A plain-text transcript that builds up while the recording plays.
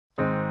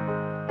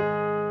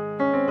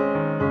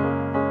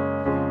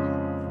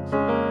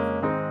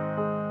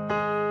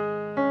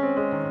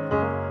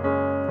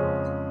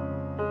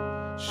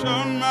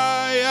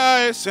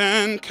yes,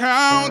 and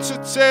count to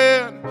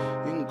 10,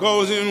 and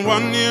goes in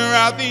one ear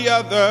out the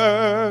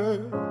other.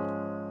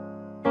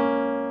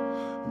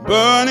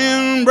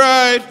 Burning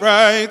bright,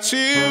 right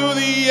till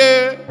the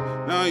end.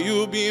 Now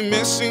you'll be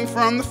missing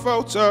from the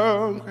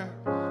photograph.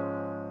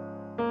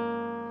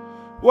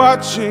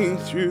 Watching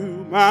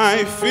through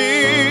my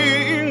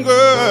fingers.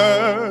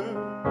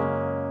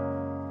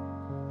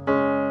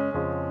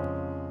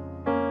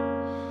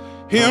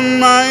 In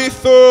my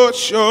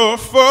thoughts you're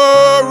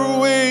far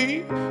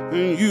away,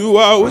 and you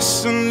are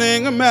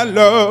whistling a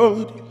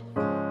melody,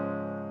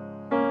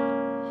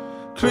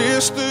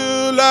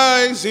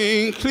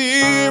 crystallizing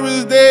clear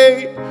as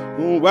day.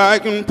 Oh, I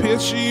can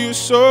picture you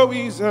so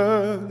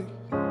easily.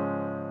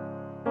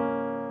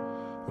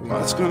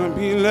 What's gonna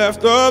be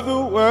left of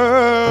the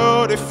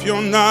world if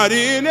you're not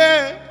in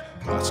it?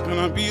 What's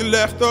gonna be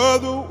left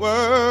of the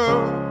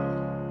world?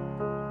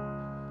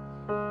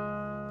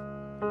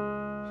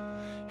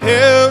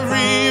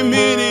 Every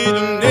minute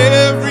and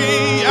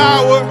every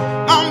hour,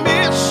 I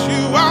miss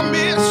you, I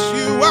miss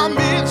you, I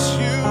miss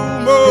you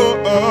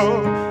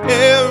more.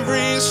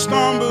 Every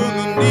stumble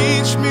and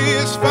each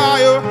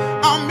misfire,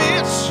 I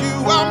miss you,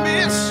 I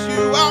miss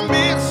you, I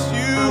miss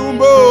you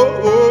more.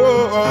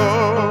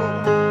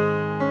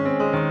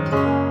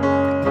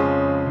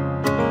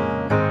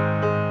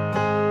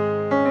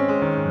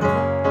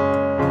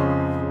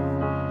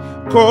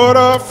 Caught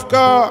off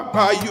guard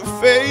by your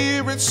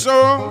favorite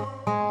song,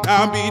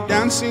 I'll be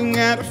dancing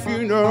at a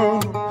funeral,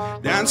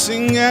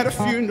 dancing at a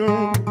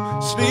funeral,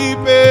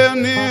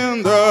 sleeping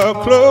in the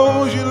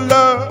clothes you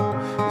love.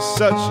 It's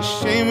such a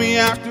shame we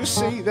have to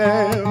say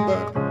that,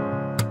 but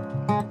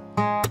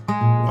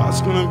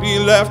what's gonna be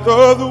left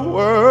of the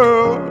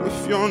world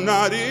if you're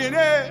not in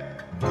it?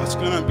 What's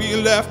gonna be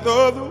left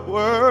of the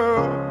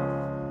world?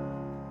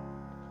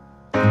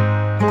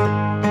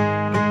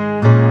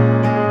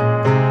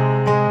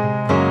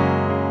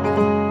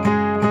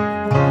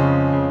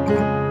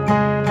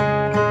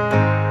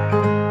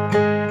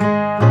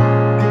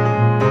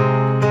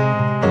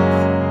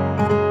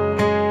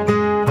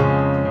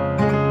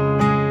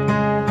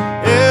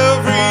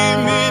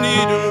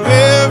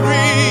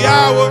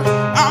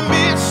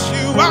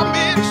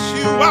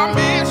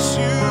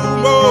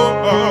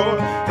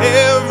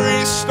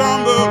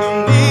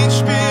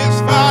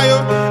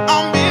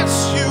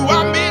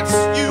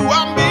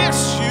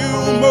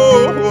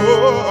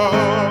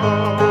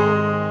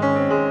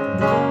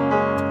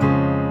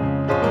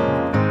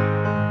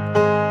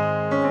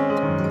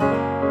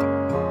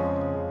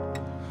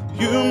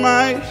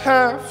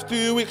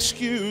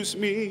 Excuse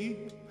me,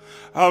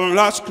 I've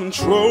lost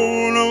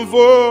control of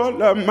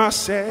all of my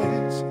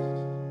senses.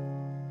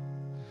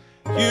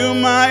 You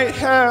might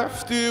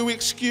have to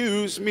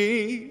excuse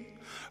me,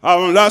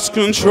 I've lost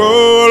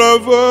control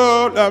of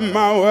all of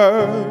my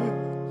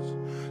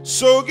words.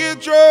 So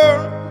get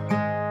drunk,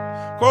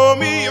 call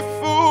me a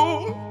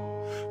fool,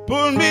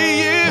 put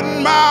me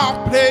in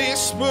my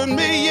place, put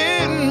me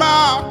in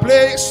my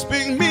place,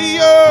 pick me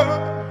up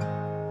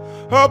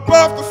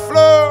off the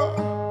floor.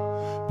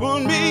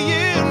 Put me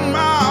in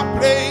my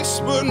place,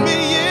 put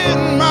me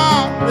in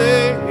my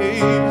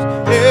place.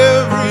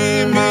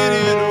 Every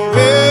minute of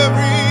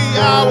every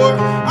hour,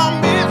 I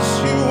miss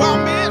you, I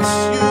miss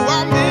you,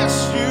 I miss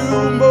you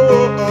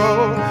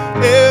more.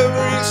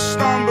 Every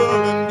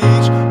stumble and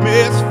each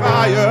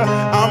misfire,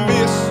 I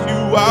miss you,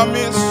 I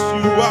miss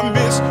you, I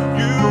miss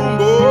you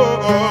more.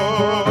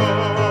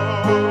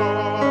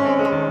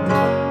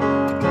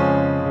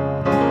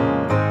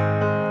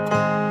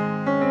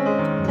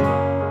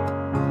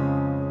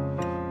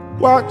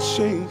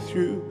 Watching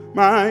through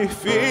my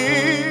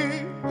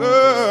fingers,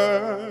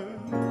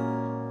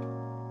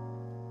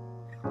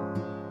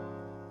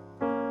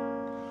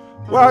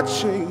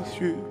 watching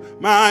through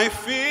my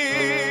fingers.